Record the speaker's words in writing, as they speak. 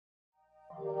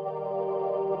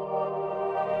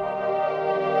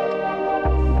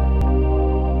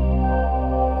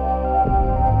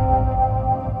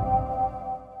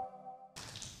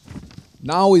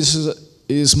Now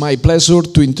is my pleasure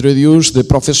to introduce the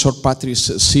Professor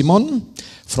Patrice Simon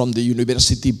from the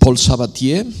University Paul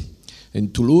Sabatier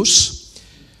in Toulouse.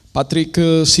 Patrick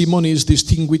Simon is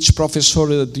Distinguished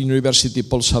Professor at the University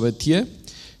Paul Sabatier.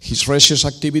 His research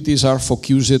activities are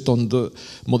focused on the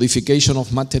modification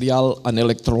of material and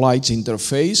electrolytes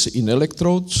interface in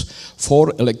electrodes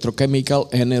for electrochemical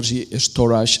energy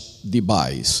storage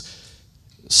devices,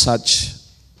 such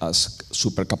as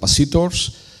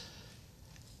supercapacitors.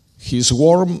 His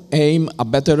work aims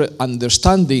at better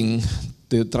understanding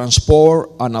the transport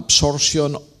and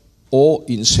absorption or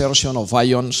insertion of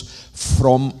ions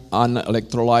from an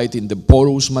electrolyte in the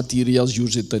porous materials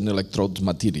used in electrode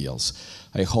materials.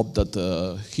 I hope that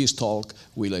his talk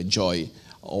will enjoy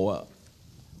our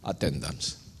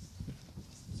attendance.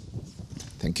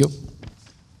 Thank you.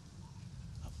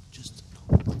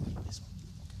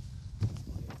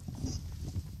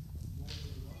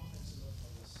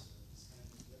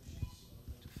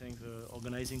 Thank the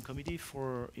organizing committee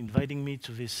for inviting me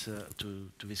to this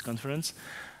conference.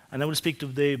 And I will speak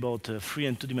today about 3-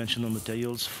 and 2-dimensional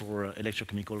materials for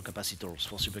electrochemical capacitors,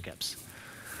 for supercaps.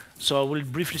 So I will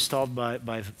briefly start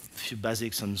by a few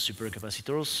basics on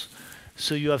supercapacitors.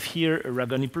 So you have here a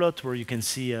Ragone plot where you can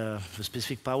see the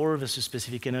specific power versus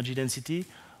specific energy density,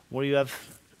 where you have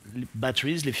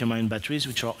batteries, lithium-ion batteries,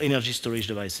 which are energy storage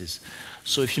devices.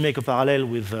 So if you make a parallel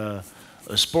with a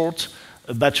sport,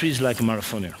 a battery is like a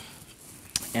marathoner.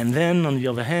 And then on the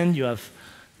other hand, you have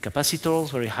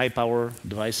capacitors, very high power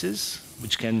devices,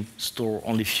 which can store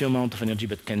only few amount of energy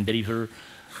but can deliver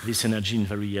this energy in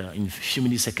in few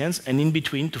milliseconds. And in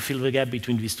between, to fill the gap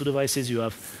between these two devices, you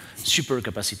have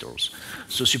supercapacitors.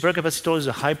 So supercapacitor is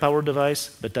a high power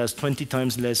device but has 20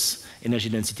 times less energy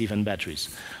density than batteries.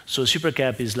 So a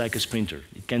supercap is like a sprinter.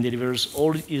 It can deliver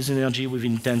all its energy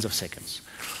within tens of seconds.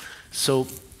 So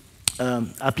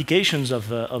applications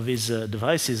of these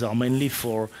devices are mainly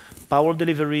for power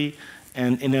delivery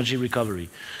and energy recovery.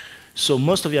 So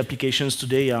most of the applications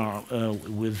today are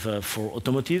for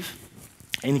automotive.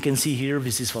 And you can see here,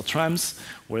 this is for trams,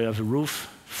 where you have a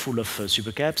roof full of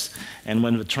supercaps. And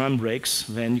when the tram breaks,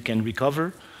 then you can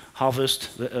recover,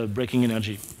 harvest the braking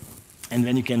energy. And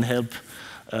then you can help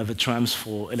the trams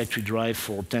for electric drive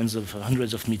for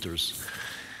hundreds of meters.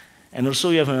 And also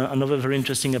you have another very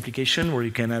interesting application where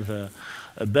you can have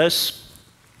a bus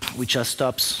which has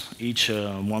stops each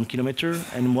 1 kilometer.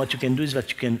 And what you can do is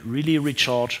that you can really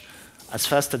recharge as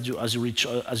fast as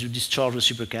you discharge the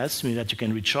supercaps, meaning that you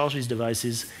can recharge these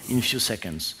devices in a few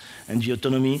seconds. And the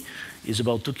autonomy is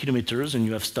about 2 kilometers, and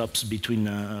you have stops between,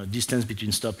 distance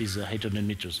between stop is 800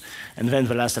 meters. And then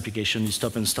the last application is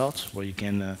stop and start, where you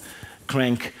can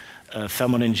crank a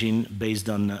thermal engine based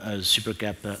on a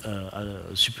supercap,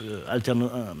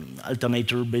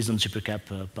 alternator based on supercap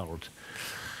powered.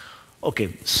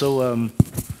 Okay, so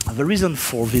the reason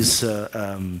for this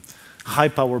high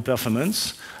power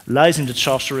performance lies in the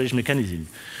charge storage mechanism.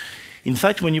 In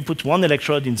fact, when you put one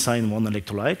electrode inside one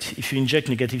electrolyte, if you inject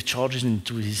negative charges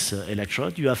into this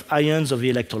electrode, you have ions of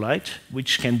the electrolyte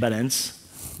which can balance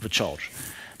the charge.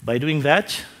 By doing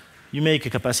that, you make a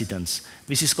capacitance.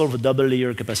 This is called the double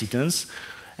layer capacitance,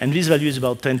 and this value is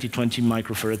about 10 to 20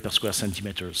 microfarad per square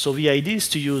centimeter. So the idea is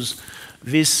to use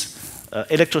this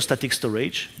electrostatic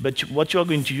storage, but what you are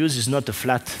going to use is not a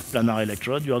flat planar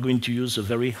electrode. You are going to use a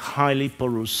very highly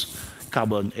porous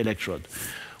carbon electrode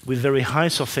with very high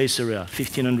surface area,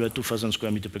 1,500, 2,000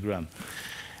 square meters per gram.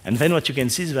 And then what you can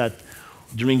see is that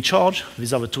during charge,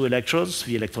 these are the two electrodes,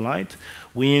 the electrolyte.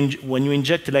 When you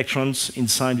inject electrons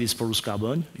inside this porous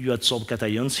carbon, you absorb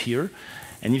cations here.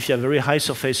 And if you have very high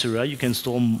surface area, you can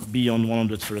store beyond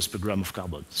 100 farad per gram of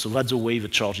carbon. So that's the way the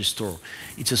charge is stored.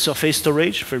 It's a surface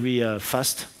storage, very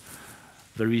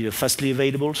fastly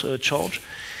available charge.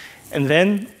 And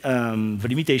then the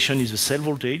limitation is the cell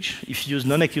voltage. If you use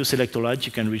non-aqueous electrolyte,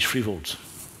 you can reach 3 volts.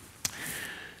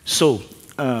 So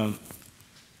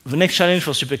the next challenge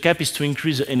for supercap is to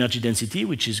increase the energy density,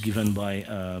 which is given by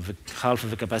the half of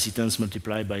the capacitance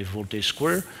multiplied by voltage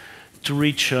square, to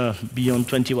reach beyond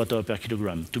 20 watt-hours per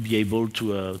kilogram, to be able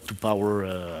to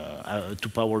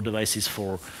power devices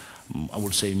for, I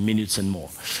would say, minutes and more.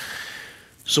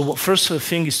 So first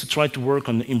thing is to try to work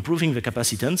on improving the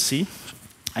capacitance, see?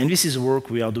 And this is work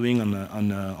we are doing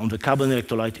on the carbon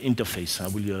electrolyte interface. I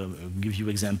will give you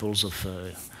examples of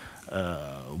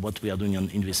what we are doing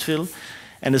in this field.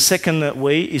 And the second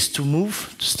way is to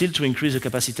move, still to increase the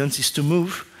capacitance, is to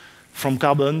move from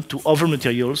carbon to other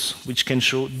materials which can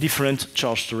show different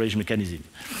charge storage mechanism.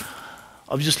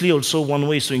 Obviously, also one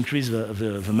way is to increase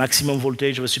the maximum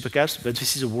voltage of a supercaps, but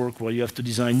this is a work where you have to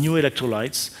design new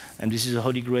electrolytes, and this is a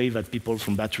holy grail that people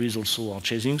from batteries also are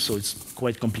chasing, so it's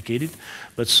quite complicated.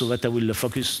 But so that I will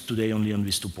focus today only on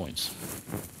these 2 points.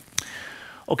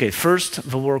 Okay, first,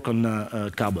 the work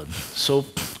on carbon. So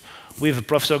with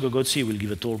Professor Gogozzi, we'll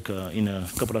give a talk in a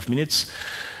couple of minutes.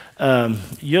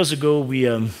 Years ago, we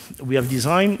have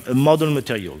designed a model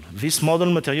material. This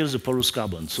model material is a porous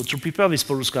carbon. So to prepare this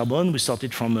porous carbon, we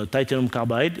started from titanium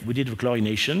carbide. We did the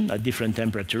chlorination at different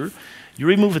temperature. You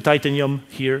remove the titanium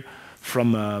here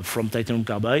from titanium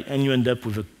carbide, and you end up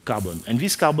with a carbon. And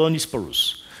this carbon is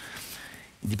porous.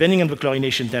 Depending on the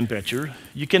chlorination temperature,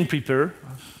 you can prepare.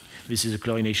 This is a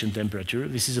chlorination temperature.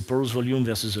 This is a porous volume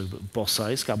versus a pore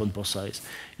size, carbon pore size.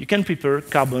 You can prepare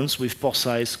carbons with pore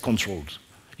size controlled.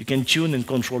 You can tune and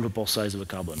control the pore size of a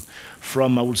carbon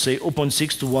from, I would say,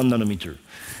 0.6 to 1 nanometer.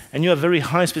 And you have very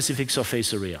high specific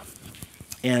surface area.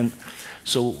 And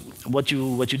so what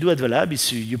you do at the lab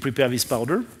is you prepare this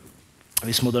powder,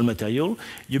 this model material.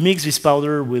 You mix this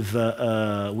powder with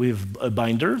a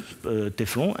binder,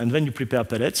 Teflon, and then you prepare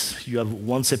pellets. You have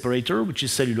one separator, which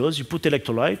is cellulose. You put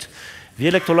electrolyte. The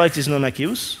electrolyte is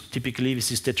non-aqueous. Typically,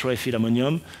 this is tetraethyl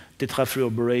ammonium,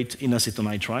 tetrafluoroborate in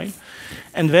acetonitrile.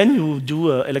 And then you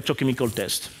do an electrochemical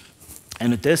test.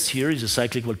 And the test here is a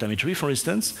cyclic voltammetry, for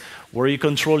instance, where you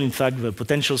control, in fact, the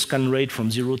potential scan rate from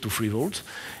 0 to 3 volts.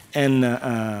 And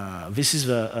this is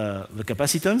the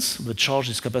capacitance. The charge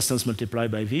is capacitance multiplied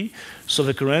by V. So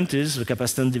the current is the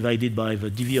capacitance divided by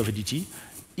the dV over dt.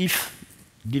 If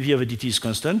dV over dt is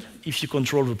constant, if you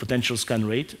control the potential scan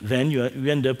rate, then you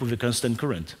end up with a constant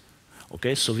current.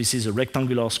 Okay, so this is a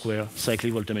rectangular square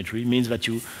cyclic voltammetry. It means that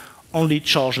you only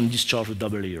charge and discharge with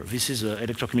double layer. This is an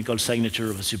electrochemical signature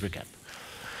of a supercap.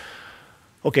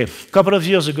 Okay, a couple of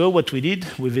years ago, what we did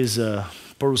with this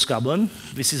porous carbon,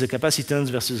 this is a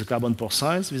capacitance versus a carbon pore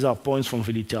size. These are points from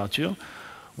the literature.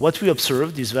 What we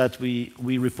observed is that we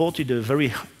reported a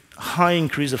very high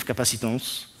increase of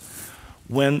capacitance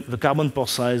when the carbon pore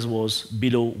size was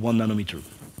below 1 nanometer.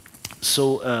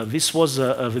 So this was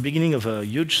the beginning of a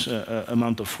huge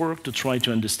amount of work to try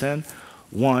to understand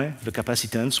why the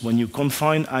capacitance, when you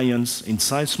confine ions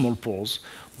inside small pores,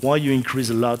 why you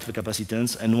increase a lot the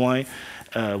capacitance, and why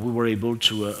we were able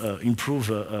to improve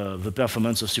the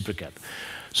performance of supercap.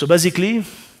 So basically,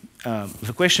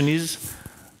 the question is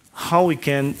how we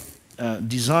can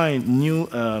design new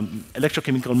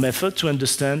electrochemical method to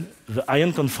understand the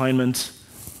ion confinement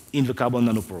in the carbon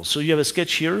nanopores. So you have a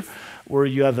sketch here where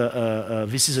you have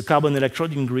this is a carbon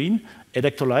electrode in green,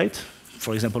 electrolyte,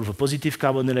 for example, the positive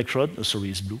carbon electrode, sorry,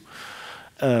 it's blue.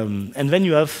 And then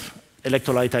you have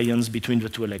electrolyte ions between the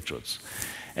two electrodes.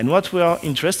 And what we are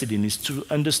interested in is to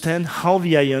understand how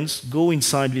the ions go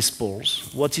inside these pores,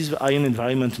 what is the ion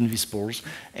environment in these pores,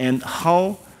 and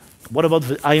what about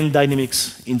the ion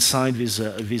dynamics inside this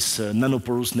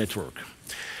nanoporous network.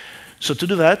 So to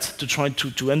do that, to try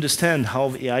to understand how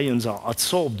the ions are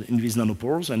absorbed in these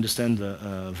nanopores, understand the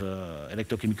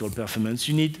electrochemical performance,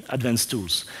 you need advanced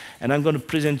tools. And I'm going to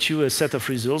present you a set of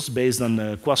results based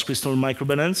on quartz crystal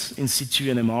microbalance, in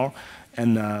situ NMR,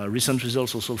 and recent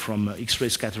results also from X-ray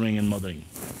scattering and modeling.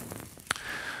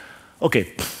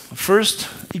 Okay, first,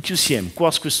 EQCM,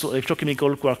 quartz crystal,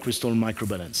 electrochemical quartz crystal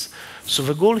microbalance. So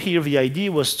the goal here, the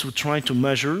idea was to try to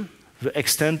measure the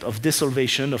extent of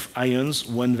desolvation of ions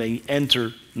when they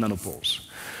enter nanopores.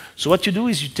 So what you do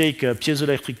is you take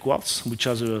piezoelectric quartz, which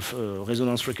has a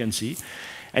resonance frequency,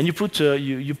 and you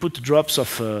put drops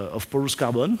of porous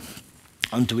carbon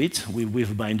onto it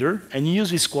with a binder, and you use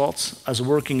this quartz as a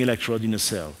working electrode in a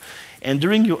cell. And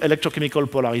during your electrochemical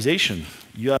polarization,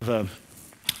 you have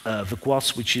the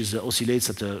quartz which oscillates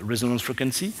at a resonance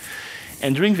frequency,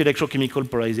 and during the electrochemical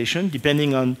polarization,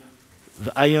 depending on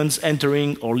the ions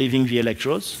entering or leaving the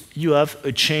electrodes, you have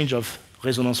a change of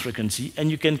resonance frequency,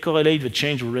 and you can correlate the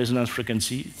change of resonance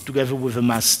frequency together with the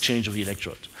mass change of the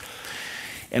electrode.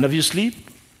 And obviously,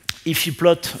 if you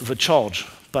plot the charge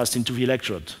passed into the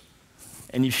electrode,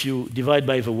 and if you divide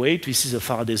by the weight, this is a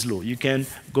Faraday's law. You can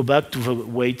go back to the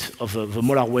weight of the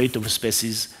molar weight of the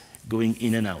species going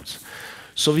in and out.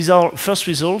 So these are first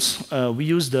results. We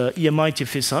used the EMI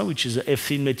TFSA, which is a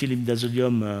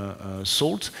ethylmethylindazolium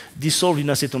salt, dissolved in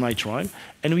acetonitrile,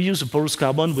 and we use a porous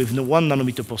carbon with 1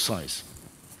 nanometer pore size.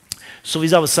 So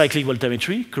these are the cyclic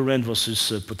voltammetry, current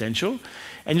versus potential.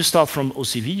 And you start from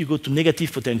OCV, you go to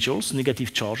negative potentials,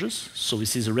 negative charges. So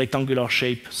this is a rectangular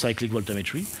shape cyclic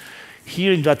voltammetry.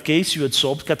 Here, in that case, you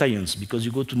absorb cations because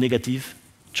you go to negative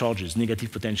charges,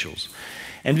 negative potentials.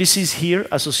 And this is here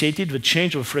associated with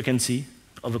change of frequency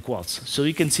of the quartz. So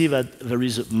you can see that there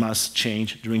is a mass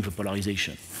change during the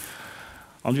polarization.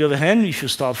 On the other hand, if you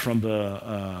start from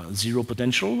the zero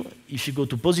potential, if you go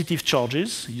to positive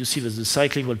charges, you see that the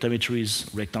cyclic voltammetry is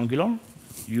rectangular.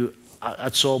 You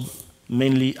adsorb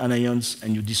mainly anions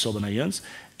and you desorb anions,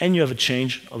 and you have a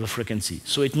change of the frequency.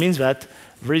 So it means that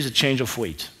there is a change of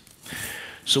weight.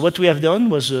 So what we have done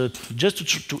was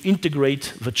just to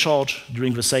integrate the charge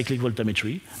during the cyclic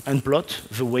voltammetry and plot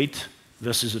the weight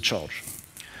versus the charge.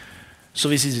 So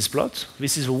this is this plot.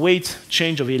 This is the weight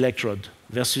change of the electrode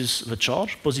versus the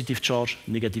charge, positive charge,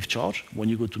 negative charge, when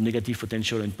you go to negative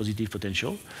potential and positive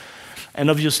potential. And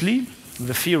obviously,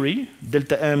 the theory,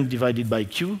 delta M divided by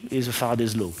Q, is a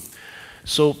Faraday's law.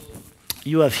 So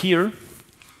you have here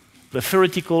the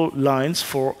theoretical lines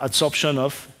for adsorption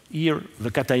of here the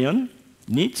cation,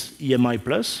 neat, EMI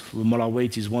plus, the molar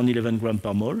weight is 111 gram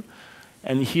per mole,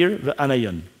 and here the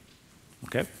anion.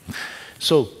 Okay?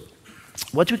 So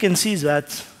what you can see is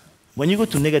that when you go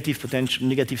to negative potential,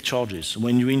 negative charges,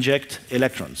 when you inject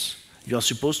electrons, you are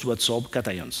supposed to adsorb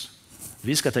cations.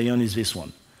 This cation is this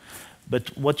one.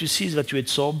 But what you see is that you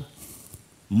adsorb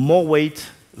more weight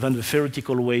than the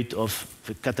theoretical weight of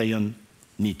the cation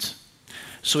neat.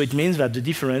 So it means that the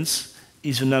difference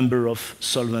is the number of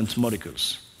solvent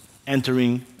molecules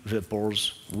entering the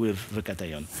pores with the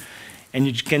cation. And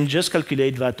you can just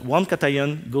calculate that one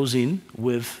cation goes in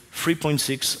with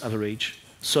 3.6 average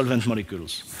solvent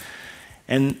molecules.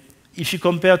 And if you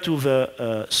compare to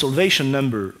the solvation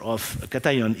number of a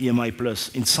cation EMI plus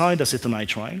inside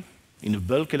acetonitrile, in a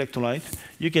bulk electrolyte,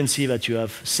 you can see that you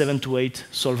have 7 to 8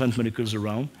 solvent molecules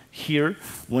around. Here,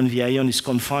 when the ion is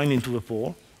confined into a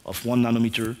pore of 1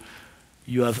 nanometer,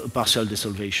 you have a partial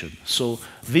desolvation. So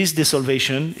this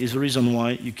desolvation is the reason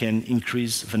why you can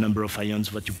increase the number of ions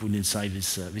that you put inside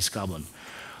this carbon.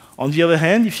 On the other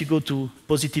hand, if you go to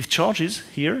positive charges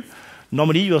here,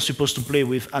 normally you are supposed to play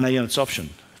with anion adsorption,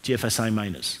 TFSI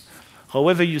minus.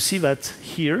 However, you see that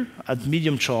here, at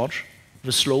medium charge,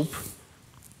 the slope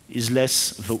is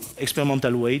less, the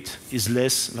experimental weight is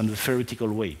less than the theoretical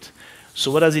weight. So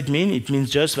what does it mean? It means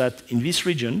just that in this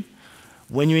region,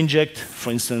 when you inject,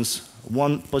 for instance,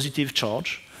 one positive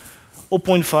charge,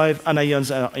 0.5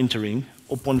 anions are entering,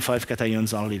 0.5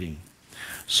 cations are leaving.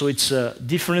 So it's a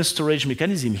different storage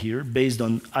mechanism here based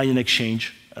on ion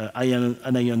exchange,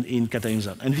 anion in, cations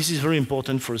out. And this is very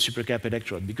important for a supercap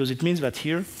electrode because it means that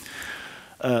here,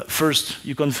 first,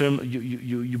 you confirm,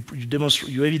 you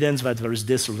demonstrate, you evidence that there is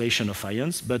desolvation of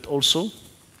ions, but also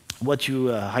what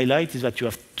you highlight is that you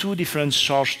have two different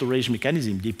charge storage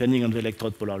mechanisms depending on the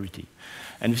electrode polarity.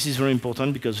 And this is very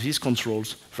important because this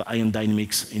controls the ion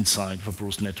dynamics inside the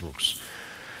porous networks.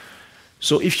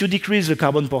 So if you decrease the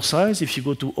carbon pore size, if you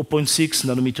go to 0.6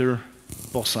 nanometer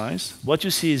pore size, what you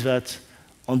see is that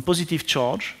on positive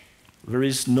charge, there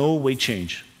is no weight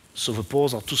change. So the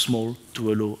pores are too small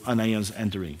to allow anions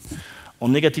entering.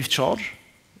 On negative charge,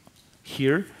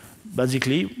 here,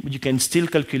 basically, you can still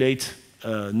calculate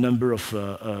number of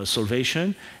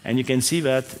solvation, and you can see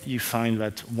that you find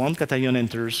that one cation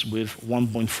enters with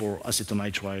 1.4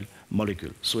 acetonitrile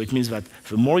molecule. So it means that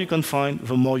the more you confine,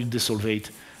 the more you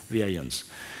desolvate the ions.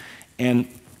 And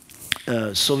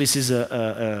so this is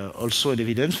also an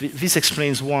evidence. This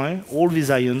explains why all these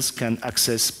ions can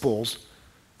access pores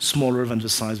smaller than the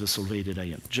size of the solvated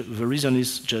ion. The reason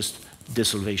is just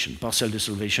desolvation, partial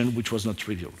desolvation, which was not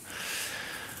trivial.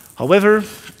 However,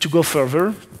 to go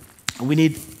further, we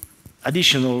need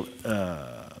additional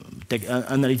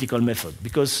analytical method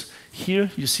because here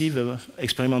you see the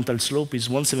experimental slope is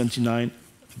 179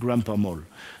 gram per mole.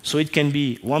 So it can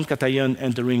be one cation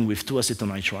entering with 2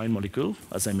 acetonitrile molecules,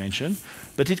 as I mentioned,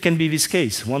 but it can be this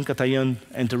case, one cation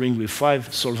entering with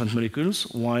 5 solvent molecules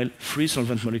while 3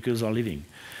 solvent molecules are leaving.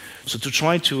 So to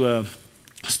try to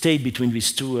stay between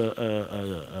these two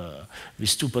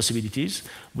possibilities,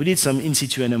 we did some in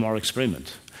situ NMR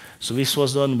experiment. So this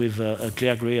was done with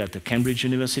Claire Gray at Cambridge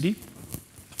University.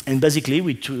 And basically,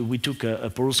 we took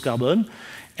a porous carbon,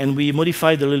 and we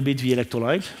modified a little bit the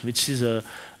electrolyte, which is a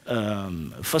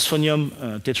phosphonium,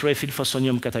 tetraethyl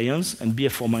phosphonium cations and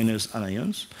BF4 minus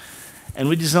anions. And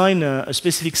we designed a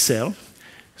specific cell.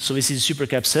 So this is a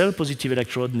supercap cell, positive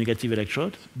electrode, negative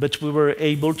electrode. But we were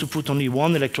able to put only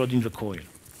one electrode in the coil.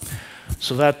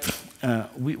 So that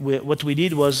what we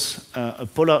did was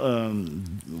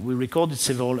we recorded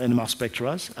several NMR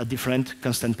spectra at different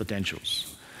constant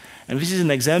potentials. And this is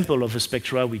an example of a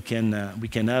spectra we can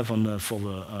have for the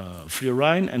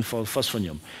fluorine and for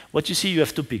phosphonium. What you see, you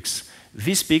have two peaks.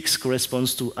 These peaks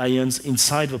corresponds to ions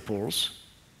inside the pores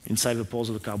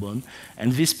of the carbon,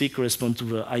 and this peak corresponds to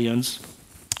the ions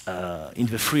in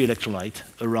the free electrolyte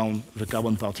around the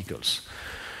carbon particles.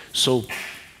 So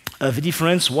The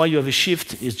difference why you have a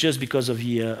shift is just because of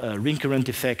the ring current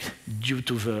effect due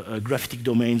to the graphitic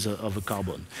domains of the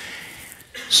carbon.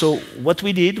 So what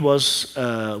we did was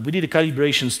we did a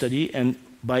calibration study, and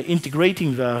by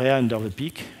integrating the area under the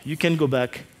peak, you can go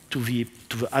back to the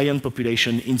ion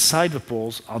population inside the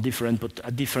pores at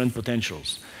different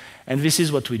potentials. And this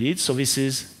is what we did. So this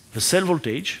is the cell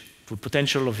voltage, the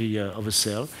potential of the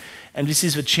cell, and this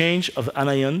is the change of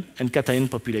anion and cation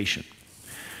population.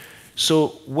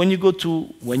 So when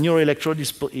your electrode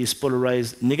is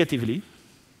polarized negatively,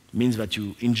 means that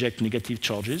you inject negative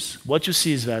charges, what you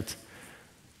see is that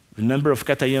the number of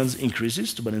cations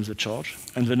increases to balance the charge,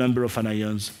 and the number of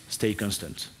anions stay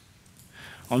constant.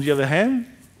 On the other hand,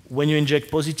 when you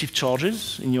inject positive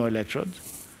charges in your electrode,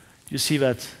 you see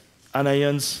that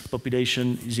anions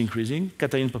population is increasing,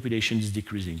 cation population is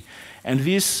decreasing. And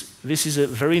this is a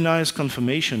very nice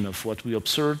confirmation of what we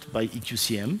observed by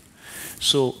EQCM.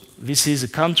 So this is a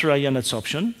counter-ion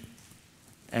adsorption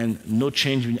and no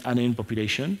change in anion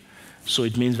population. So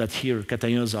it means that here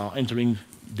cations are entering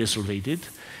desolvated.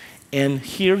 And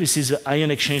here this is the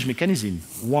ion exchange mechanism.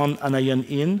 One anion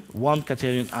in, one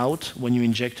cation out when you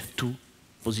inject two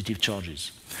positive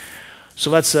charges. So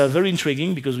that's very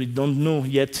intriguing because we don't know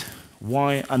yet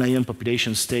why anion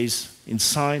population stays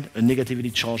inside a negatively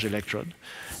charged electrode.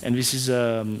 And this is,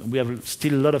 we have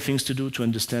still a lot of things to do to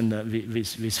understand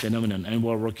this phenomenon. And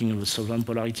we're working on the solvent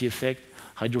polarity effect,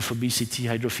 hydrophobicity,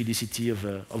 hydrophilicity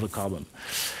of a carbon.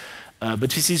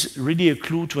 But this is really a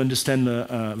clue to understand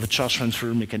the charge transfer,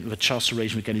 the charge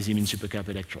storage mechanism in supercap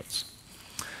electrodes.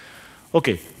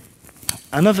 Okay.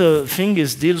 Another thing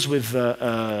deals with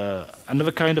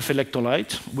another kind of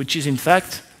electrolyte, which is in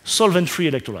fact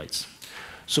solvent-free electrolytes.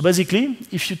 So basically,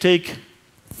 if you take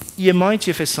EMI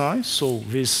TFSI, so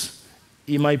this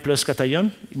EMI plus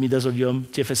cation, imidazolium,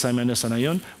 TFSI minus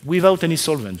anion, without any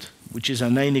solvent, which is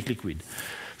an ionic liquid.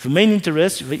 The main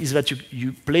interest is that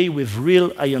you play with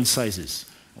real ion sizes.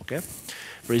 Okay?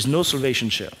 There is no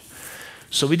solvation share.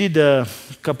 So we did a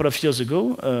couple of years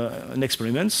ago an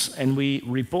experiment, and we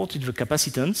reported the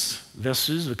capacitance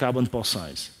versus the carbon pore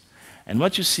size. And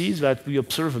what you see is that we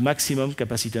observe a maximum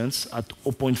capacitance at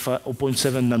 0.7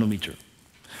 nanometer.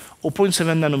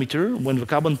 0.7 nanometer, when the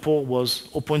carbon pore was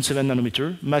 0.7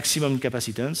 nanometer, maximum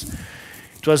capacitance.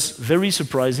 It was very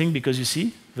surprising because you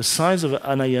see the size of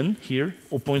an anion here,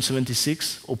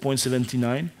 0.76,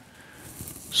 0.79.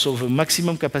 So the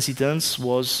maximum capacitance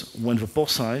was when the pore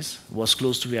size was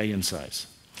close to the ion size.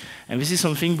 And this is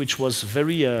something which was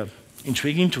very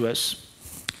intriguing to us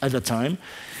at the time.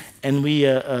 And we,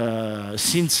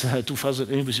 since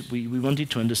 2000, we wanted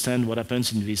to understand what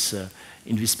happens in this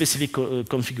specific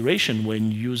configuration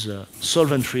when you use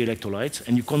solvent-free electrolytes,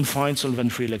 and you confine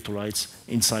solvent-free electrolytes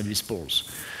inside these pores.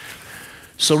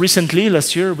 So recently,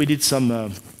 last year, we did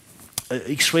some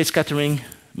X-ray scattering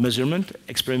measurement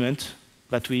experiment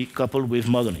that we coupled with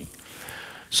modeling.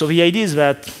 So the idea is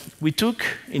that we took,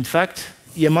 in fact,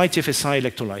 EMI TFSI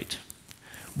electrolyte.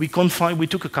 We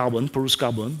took a carbon, porous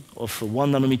carbon, of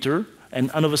 1 nanometer, and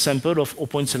another sample of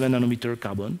 0.7 nanometer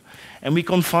carbon. And we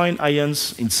confined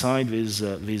ions inside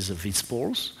these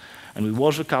pores. And we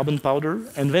washed the carbon powder,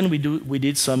 and then we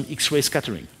did some X-ray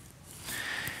scattering.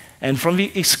 And from the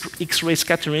X-ray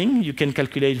scattering, you can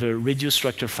calculate the reduced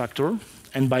structure factor.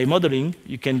 And by modeling,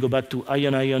 you can go back to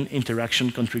ion-ion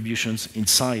interaction contributions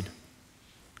inside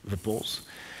the pores.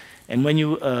 And when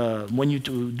you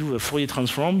do a Fourier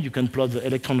transform, you can plot the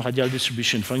electron radial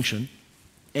distribution function,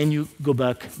 and you go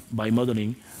back by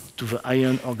modeling to the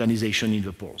ion organization in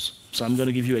the pores. So I'm going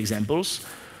to give you examples.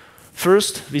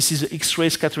 First, this is the X-ray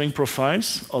scattering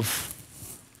profiles of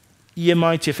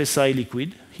EMI TFSI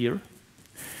liquid here,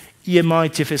 EMI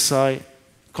TFSI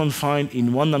confined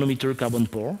in 1 nanometer carbon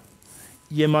pore,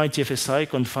 EMI TFSI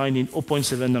confined in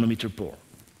 0.7 nanometer pore.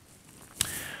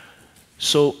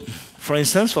 So, for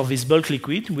instance, for this bulk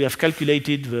liquid, we have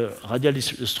calculated the radial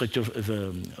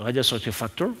structure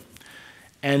factor,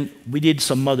 and we did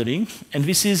some modeling. And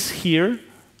this is here,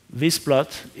 this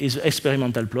plot is the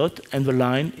experimental plot, and the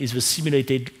line is the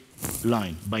simulated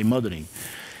line by modeling.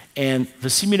 And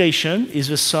the simulation is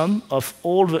the sum of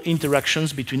all the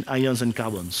interactions between ions and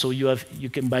carbon. So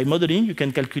by modeling, you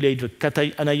can calculate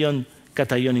the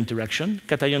anion-cation interaction,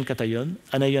 cation-cation,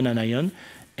 anion-anion,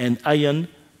 and an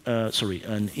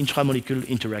intramolecular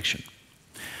interaction.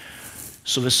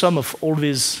 So the sum of all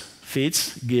these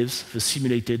fits gives the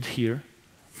simulated here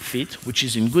fit, which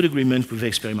is in good agreement with the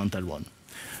experimental one.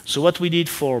 So what we did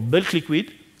for bulk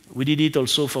liquid, we did it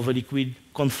also for the liquid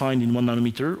confined in 1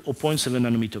 nanometer or 0.7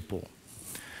 nanometer pore.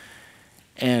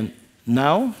 And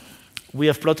now we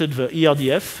have plotted the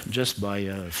ERDF just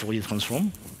by Fourier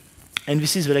transform. and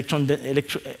this is the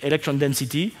electron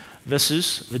density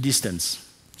versus the distance.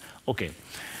 Okay,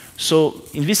 so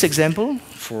in this example,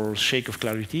 for sake of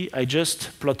clarity, I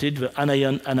just plotted the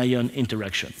anion-anion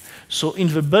interaction. So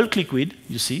in the bulk liquid,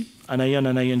 you see,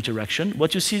 anion-anion interaction,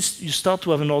 what you see is you start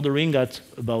to have an ordering at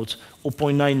about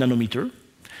 0.9 nanometer,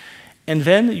 and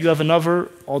then you have another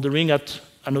ordering at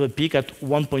another peak at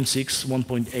 1.6,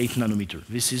 1.8 nanometer.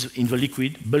 This is in the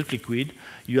liquid, bulk liquid.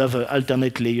 You have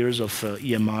alternate layers of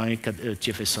EMI,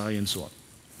 TFSI, and so on.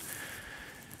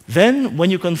 Then, when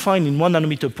you confine in 1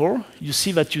 nanometer pore, you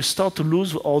see that you start to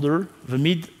lose the order, the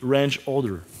mid-range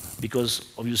order, because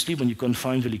obviously when you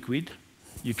confine the liquid,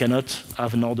 you cannot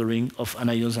have an ordering of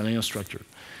anion structure.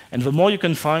 And the more you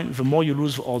confine, the more you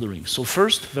lose the ordering. So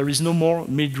first, there is no more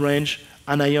mid-range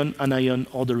anion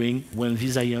ordering when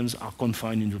these ions are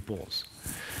confined in the pores.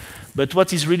 But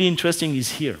what is really interesting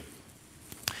is here.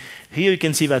 Here you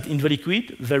can see that in the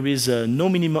liquid there is no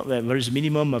minimum. There is a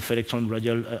minimum of electron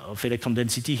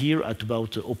density here at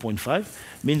about 0.5.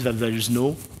 Means that there is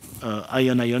no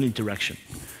ion-ion interaction.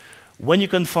 When you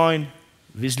confine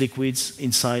these liquids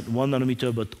inside 1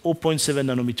 nanometer but 0.7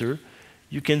 nanometer,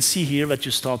 you can see here that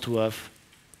you start to have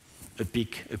a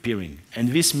peak appearing. And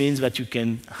this means that you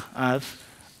can have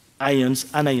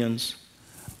anions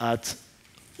at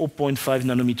 0.5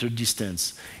 nanometer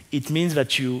distance. It means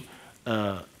that you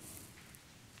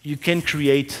can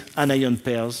create anion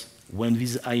pairs when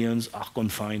these ions are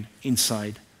confined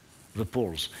inside the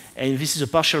pores. And this is a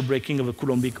partial breaking of a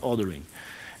Coulombic ordering.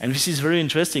 And this is very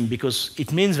interesting because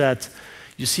it means that,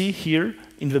 you see here,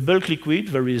 in the bulk liquid,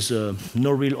 there is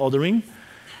no real ordering.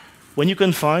 When you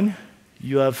confine,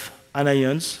 you have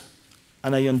anions,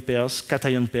 anion pairs,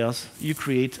 cation pairs. You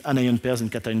create anion pairs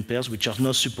and cation pairs, which are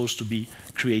not supposed to be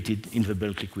created in the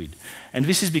bulk liquid. And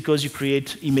this is because you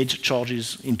create image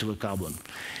charges into a carbon.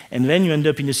 And then you end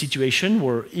up in a situation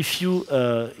where if you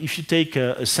take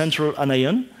a central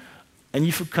anion, and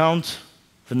if you count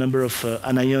the number of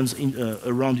anions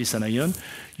around this anion,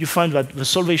 you find that the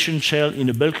solvation shell in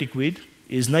a bulk liquid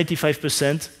is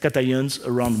 95% cations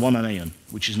around one anion,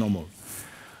 which is normal.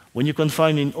 When you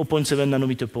confine in 0.7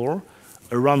 nanometer pore,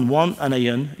 around one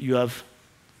anion, you have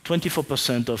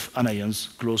 24% of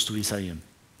anions close to this ion,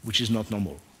 which is not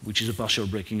normal, which is a partial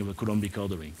breaking of a Coulombic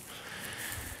ordering.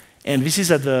 And this is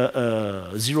at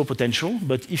the zero potential,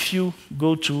 but if you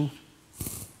polarize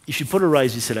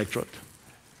this electrode,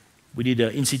 we did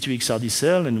an in situ XRD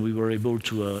cell, and we were able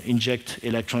to inject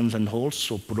electrons and holes,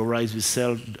 so polarize this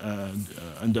cell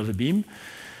under the beam.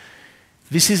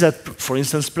 This is at, for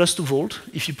instance, plus 2 volt.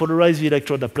 If you polarize the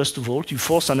electrode at plus 2 volt, you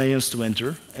force anions to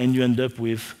enter, and you end up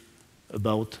with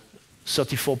about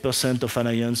 34% of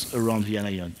anions around the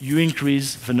anion. You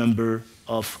increase the number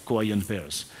of coion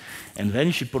pairs. And then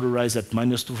if you polarize at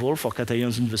minus 2 volt for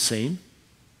cations in the same,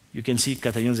 you can see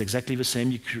cations exactly the same.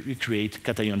 You create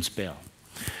cations pair.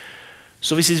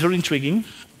 So this is very intriguing.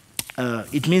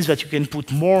 It means that you can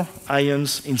put more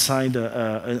ions inside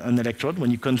an electrode when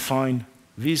you confine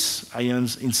these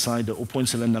ions inside the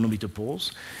 0.7 nanometer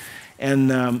pores.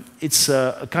 And it's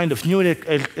a kind of new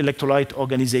electrolyte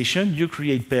organization. You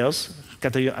create pairs,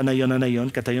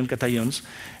 anion-anion, cation-cations.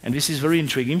 And this is very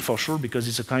intriguing for sure because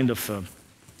it's a kind of,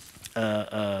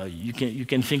 you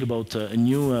can think about a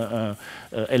new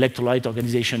electrolyte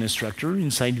organization and structure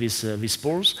inside these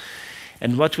pores.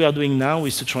 And what we are doing now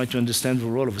is to try to understand the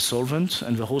role of the solvent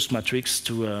and the host matrix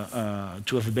to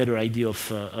have a better idea of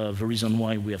the reason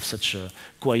why we have such a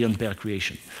coion pair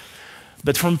creation.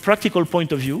 But from a practical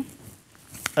point of view,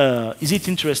 is it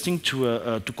interesting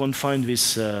to confine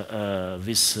these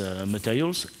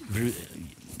materials?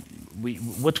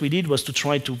 What we did was to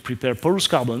try to prepare porous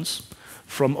carbons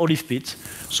from olive pit.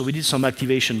 So we did some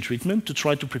activation treatment to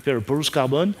try to prepare a porous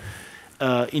carbon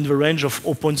in the range of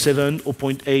 0.7,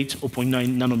 0.8,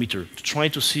 0.9 nanometer, to try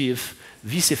to see if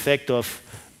this effect of,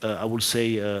 I would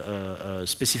say,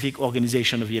 specific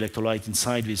organization of the electrolyte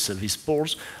inside these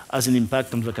pores has an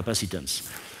impact on the capacitance.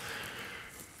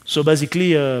 So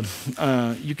basically,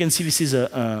 you can see this is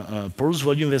a porous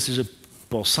volume versus a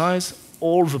pore size.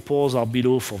 All the pores are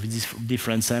below, for these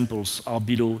different samples, are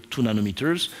below 2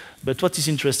 nanometers. But what is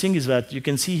interesting is that you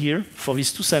can see here, for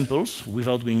these two samples,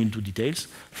 without going into details,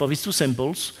 for these two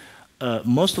samples,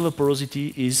 most of the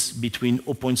porosity is between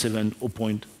 0.7,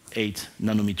 0.8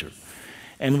 nanometer.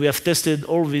 And we have tested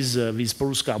all these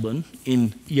porous carbon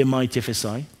in EMI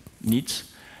TFSI, NEAT.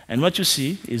 And what you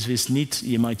see is this NEAT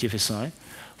EMI TFSI.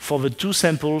 For the two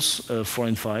samples, 4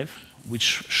 and 5,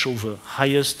 which show the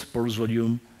highest porous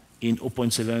volume in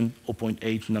 0.7,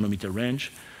 0.8 nanometer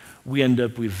range, we end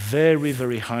up with very,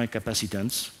 very high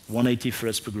capacitance, 180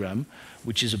 farad per gram,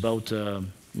 which is about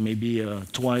maybe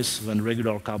twice than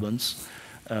regular carbons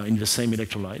in the same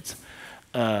electrolyte.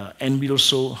 And we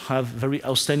also have very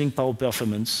outstanding power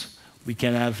performance. We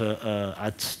can have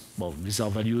well, these are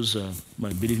values,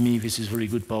 well, believe me, this is very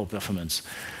good power performance.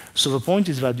 So the point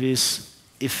is that this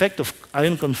effect of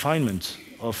ion confinement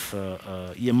of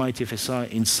EMI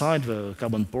TFSI inside the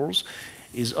carbon pores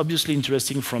is obviously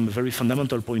interesting from a very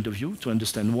fundamental point of view to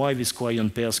understand why these cation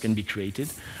pairs can be created,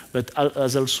 but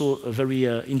as also a very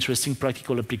interesting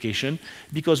practical application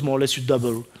because more or less you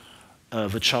double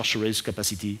the charge arrays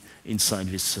capacity inside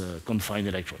these confined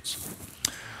electrodes.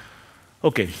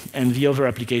 Okay, and the other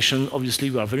application, obviously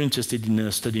we are very interested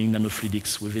in studying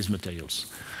nanofluidics with these materials.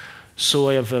 So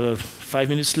I have 5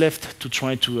 minutes left to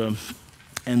try to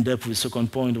end up with the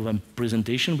second point of my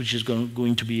presentation, which is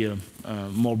going to be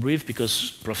more brief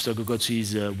because Professor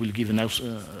Gogotsi will give a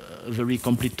very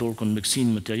complete talk on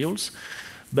MXene materials.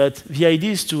 But the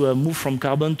idea is to move from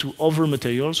carbon to other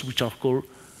materials which are called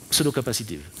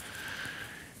pseudocapacitive.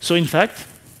 So in fact,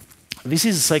 this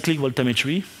is a cyclic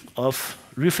voltammetry of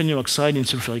ruthenium oxide in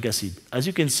sulfuric acid. As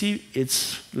you can see,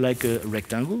 it's like a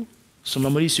rectangle. So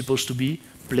normally it's supposed to be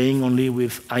playing only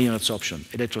with ion adsorption,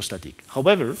 electrostatic.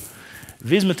 However,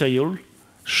 this material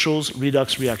shows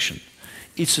redox reaction.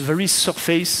 It's a very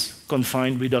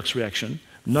surface-confined redox reaction,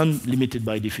 non-limited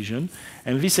by diffusion,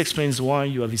 and this explains why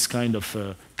you have this kind of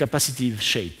capacitive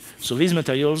shape. So these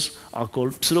materials are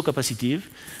called pseudocapacitive,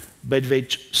 but they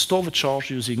store the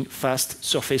charge using fast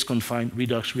surface-confined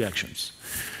redox reactions.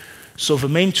 So the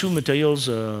main two materials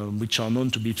which are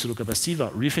known to be pseudocapacitive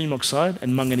are ruthenium oxide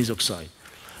and manganese oxide.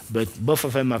 But both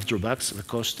of them have drawbacks, the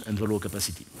cost and the low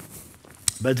capacity.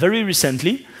 But very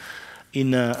recently,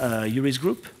 in Yuri's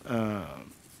group,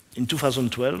 in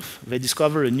 2012, they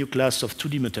discovered a new class of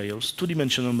 2D materials,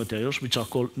 two-dimensional materials, which are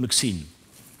called MXene.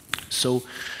 So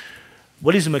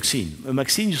what is a MXene? A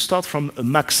MXene, you start from a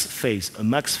max phase. A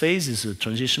max phase is a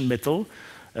transition metal,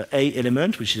 A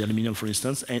element, which is aluminum, for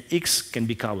instance, and X can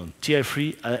be carbon,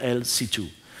 Ti3Al-C2.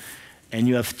 And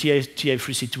you have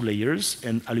Ti3C2 layers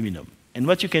and aluminum. And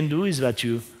what you can do is that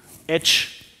you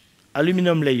etch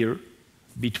aluminum layer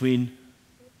between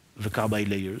the carbide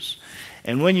layers.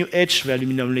 And when you etch the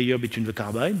aluminum layer between the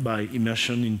carbide by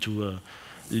immersion into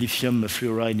lithium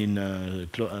fluoride in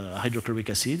hydrochloric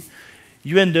acid,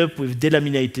 you end up with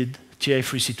delaminated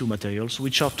Ti3C2 materials,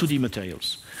 which are 2D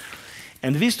materials.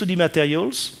 And these 2D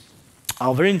materials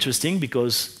are very interesting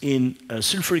because in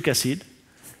sulfuric acid,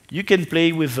 you can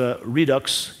play with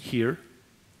redox here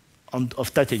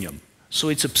of titanium. So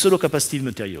it's a pseudocapacitive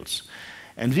materials.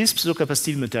 And these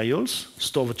pseudocapacitive materials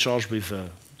store the charge with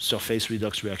surface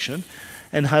redox reaction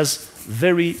and has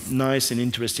very nice and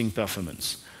interesting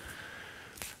performance.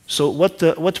 So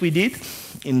what we did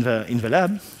in the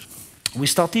lab, we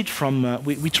started from,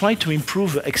 we tried to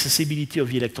improve the accessibility of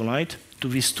the electrolyte to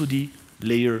these 2D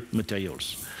layer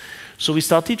materials. So we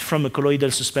started from a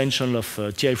colloidal suspension of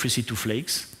Ti3C2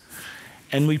 flakes,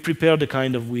 and we prepared a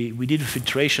kind of, we did a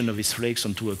filtration of these flakes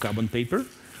onto a carbon paper,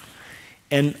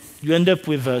 and you end up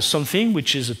with something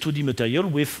which is a 2D material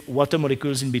with water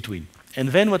molecules in between. And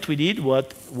then what we did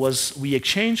was we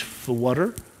exchanged the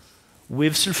water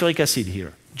with sulfuric acid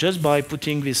here, just by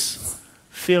putting this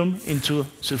film into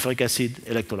sulfuric acid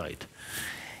electrolyte.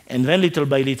 And then little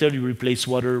by little you replace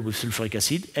water with sulfuric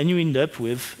acid, and you end up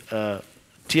with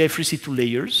Ti3C2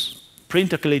 layers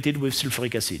pre-intercalated with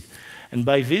sulfuric acid. And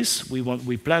by this, we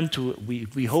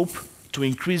hope to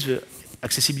increase the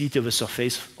accessibility of the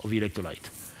surface of the electrolyte.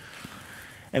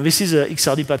 And this is a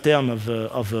XRD pattern of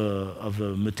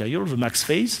a material, the max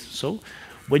phase. So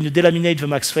when you delaminate the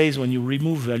max phase, when you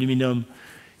remove the aluminum,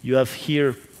 you have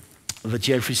here the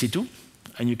Ti3C2,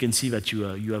 and you can see that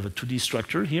you have a 2D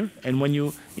structure here. And when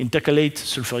you intercalate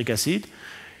sulfuric acid,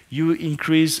 you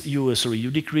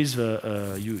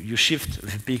shift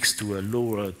the peaks to a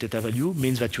lower theta value,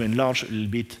 means that you enlarge a little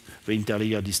bit the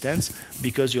interlayer distance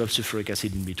because you have sulfuric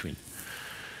acid in between.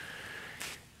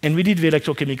 And we did the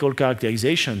electrochemical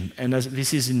characterization, and as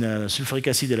this is in a sulfuric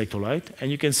acid electrolyte,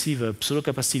 and you can see the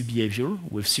pseudocapacitive behavior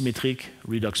with symmetric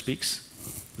redox peaks,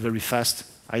 very fast,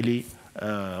 highly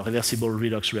reversible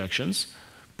redox reactions,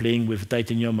 playing with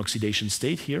titanium oxidation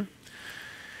state here.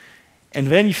 And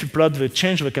then if you plot the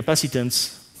change of the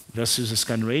capacitance versus the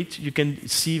scan rate, you can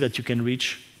see that you can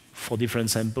reach, for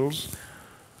different samples,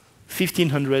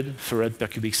 1,500 farad per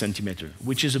cubic centimeter,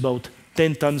 which is about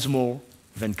 10 times more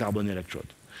than carbon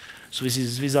electrode. So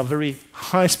these are very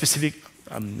high specific,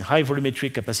 high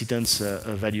volumetric capacitance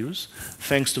values,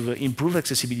 thanks to the improved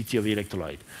accessibility of the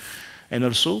electrolyte. And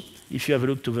also, if you have a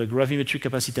look to the gravimetric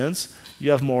capacitance,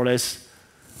 you have more or less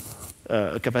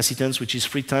a capacitance which is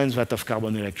 3 times that of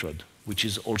carbon electrode. which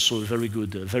is also a very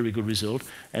good result,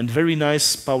 and very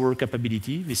nice power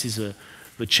capability. This is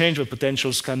the change of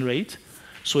potential scan rate.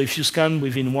 So if you scan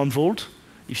within 1 volt,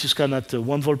 if you scan at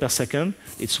 1 volt per second,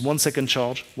 it's 1 second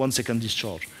charge, 1 second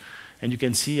discharge. And you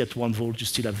can see at 1 volt, you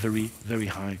still have very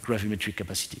high gravimetric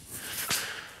capacity.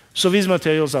 So these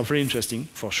materials are very interesting,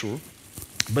 for sure.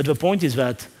 But the point is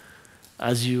that,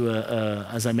 as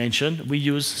I mentioned, we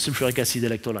use sulfuric acid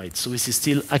electrolyte. So this is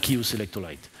still aqueous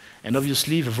electrolyte. And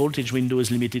obviously, the voltage window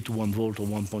is limited to 1 volt or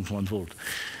 1.1 volt.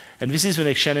 And this is the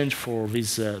next challenge for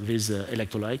this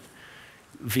electrolyte,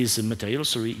 this material,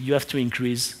 sorry. You have to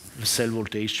increase the cell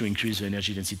voltage to increase the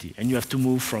energy density. And you have to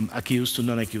move from aqueous to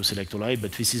non-aqueous electrolyte,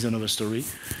 but this is another story.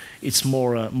 It's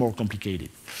more complicated.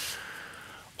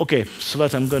 Okay, so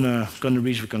that I'm gonna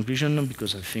reach the conclusion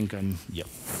because I think I'm,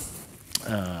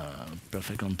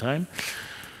 perfect on time.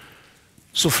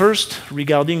 So first,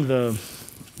 regarding the,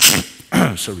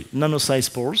 nano-size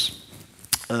pores.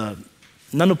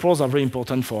 Nanopores are very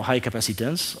important for high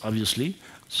capacitance, obviously.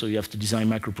 So you have to design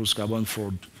micropores carbon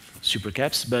for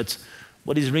supercaps. But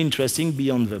what is really interesting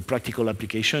beyond the practical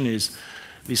application is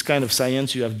this kind of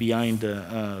science you have behind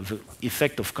the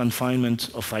effect of confinement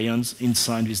of ions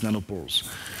inside these nanopores.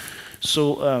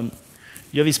 So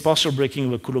you have this partial breaking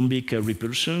of the Coulombic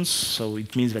repulsions. So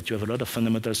it means that you have a lot of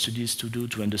fundamental studies to do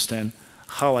to understand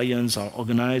how ions are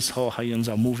organized, how ions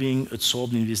are moving,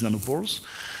 absorbed in these nanopores.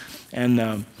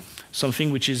 And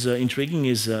something which is intriguing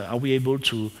is, are we able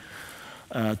to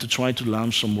try to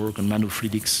launch some work on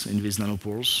nanofluidics in these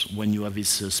nanopores when you have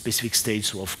these specific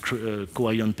states of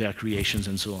co-ion pair creations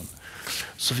and so on.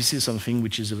 So this is something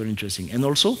which is very interesting. And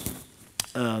also,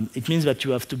 it means that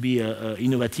you have to be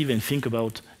innovative and think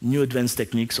about new advanced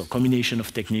techniques or combination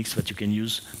of techniques that you can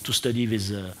use to study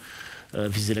these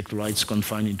electrolytes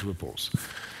confined into the pores.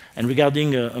 And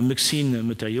regarding muxine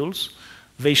materials,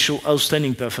 they show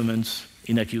outstanding performance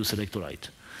in aqueous electrolyte.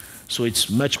 So it's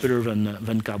much better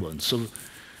than carbon. So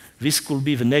this could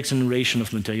be the next generation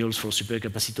of materials for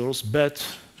supercapacitors,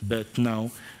 but now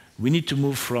we need to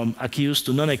move from aqueous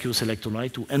to non-aqueous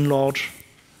electrolyte to enlarge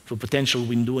the potential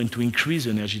window and to increase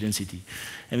the energy density.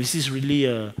 And this is really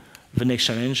the next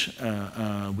challenge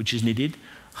which is needed,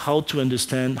 how to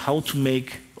understand, how to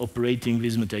make operating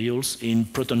these materials in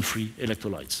proton-free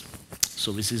electrolytes.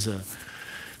 So this is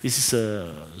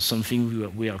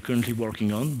something we are currently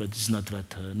working on, but it's not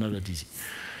that easy.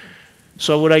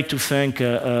 So I would like to thank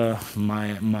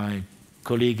my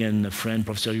colleague and friend,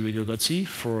 Professor Gozzi,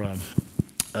 for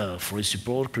his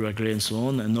support, Plenary and so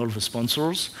on, and all the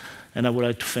sponsors. And I would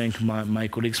like to thank my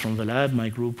colleagues from the lab, my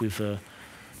group with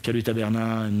Pierre-Louis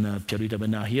Tabernas and Pierre-Louis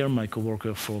Tabernas here, my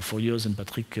co-worker for 4 years, and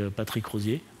Patrick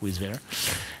Rosier, who is there.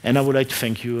 And I would like to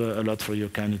thank you a lot for your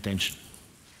kind attention.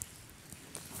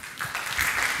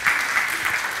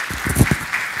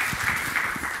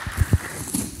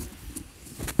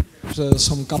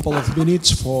 Some couple of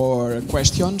minutes for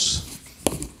questions.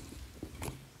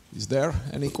 Is there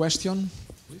any question?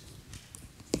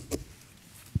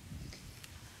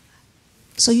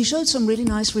 So you showed some really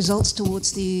nice results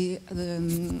towards the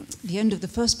end of the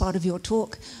first part of your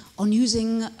talk on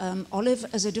using olive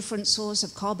as a different source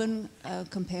of carbon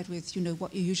compared with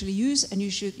what you usually use, and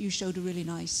you showed a really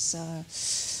nice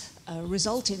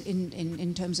result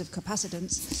in terms of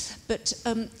capacitance. But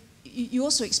you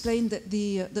also explained that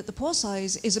the pore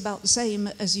size is about the same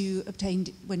as you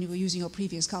obtained when you were using your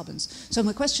previous carbons. So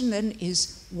my question then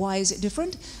is, why is it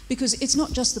different? Because it's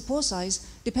not just the pore size.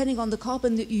 Depending on the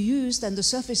carbon that you use, then the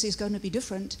surface is going to be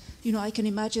different. I can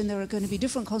imagine there are going to be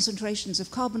different concentrations of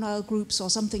carbonyl groups or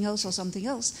something else,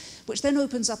 which then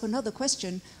opens up another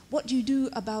question. What do you do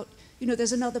about,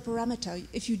 there's another parameter.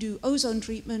 If you do ozone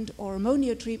treatment or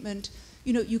ammonia treatment,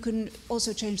 you can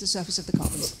also change the surface of the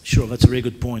carbons. Sure, that's a very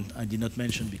good point. I did not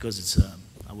mention because it's,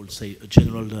 I would say, a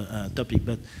general topic.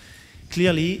 But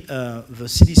clearly, the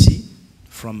CDC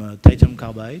from titanium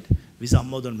carbide, these are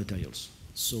model materials.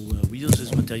 So we use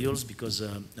these materials because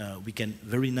we can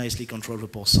very nicely control the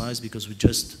pore size because we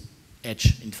just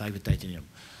etch, in fact, the titanium.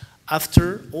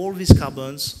 After, all these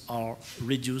carbons are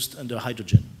reduced under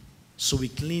hydrogen. So we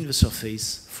clean the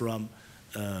surface from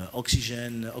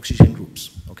oxygen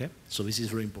groups, okay? So this is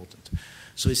very important.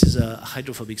 So this is a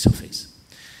hydrophobic surface.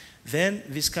 Then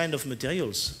these kind of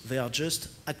materials, they are just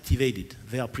activated.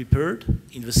 They are prepared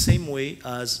in the same way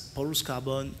as porous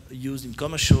carbon used in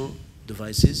commercial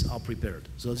devices are prepared.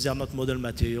 So these are not model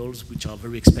materials which are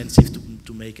very expensive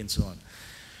to make and so on.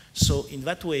 So in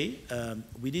that way,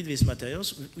 we did these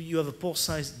materials. You have a pore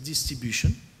size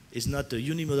distribution. It's not a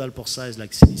unimodal pore size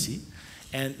like CDC.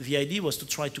 And the idea was to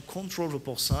try to control the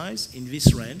pore size in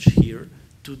this range here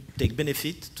to take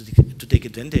benefit, to take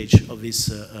advantage of this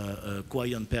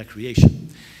quion pair creation.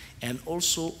 And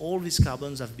also, all these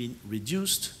carbons have been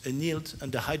reduced, annealed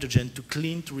under hydrogen to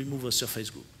clean, to remove a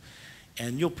surface group.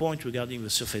 And your point regarding the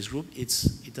surface group, it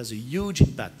has a huge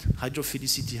impact.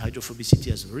 Hydrophilicity,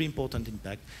 hydrophobicity has a very important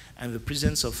impact. And the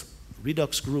presence of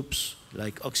redox groups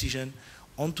like oxygen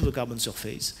onto the carbon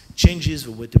surface changes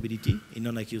the wettability in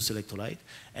non-aqueous electrolyte,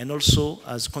 and also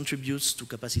contributes to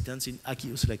capacitance in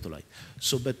aqueous electrolyte.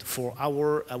 So, but for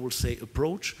our, I would say,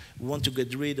 approach, we want to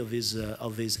get rid of these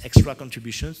extra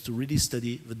contributions to really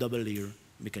study the double layer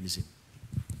mechanism.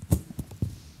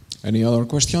 Any other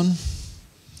question?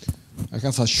 I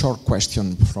have a short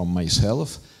question from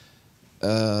myself.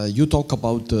 You talk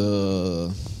about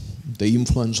the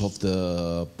influence of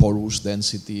the porous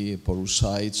density, porous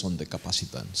sites on the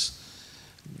capacitance.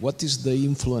 What is the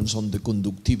influence on the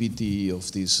conductivity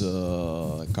of these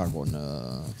carbon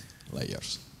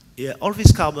layers? Yeah, all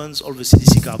these carbons, all the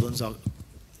CDC carbons,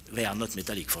 they are not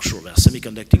metallic for sure, they are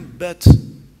semiconducting, but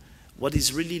what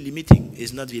is really limiting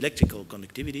is not the electrical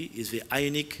conductivity, is the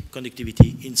ionic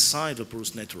conductivity inside the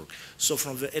porous network. So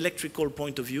from the electrical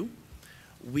point of view,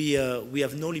 we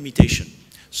have no limitation.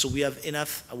 So we have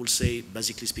enough, I will say,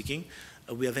 basically speaking,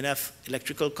 we have enough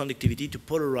electrical conductivity to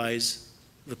polarize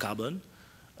the carbon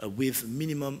with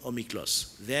minimum ohmic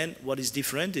loss. Then what is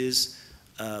different is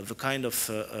the kind of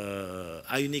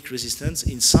ionic resistance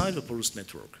inside the porous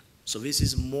network. So this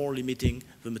is more limiting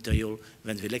the material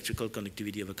than the electrical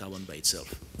conductivity of a carbon by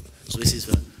itself. So this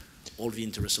is all the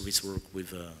interest of this work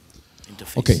with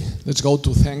interface. Okay, let's go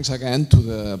to thanks again to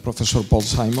the Professor Paul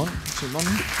Simon.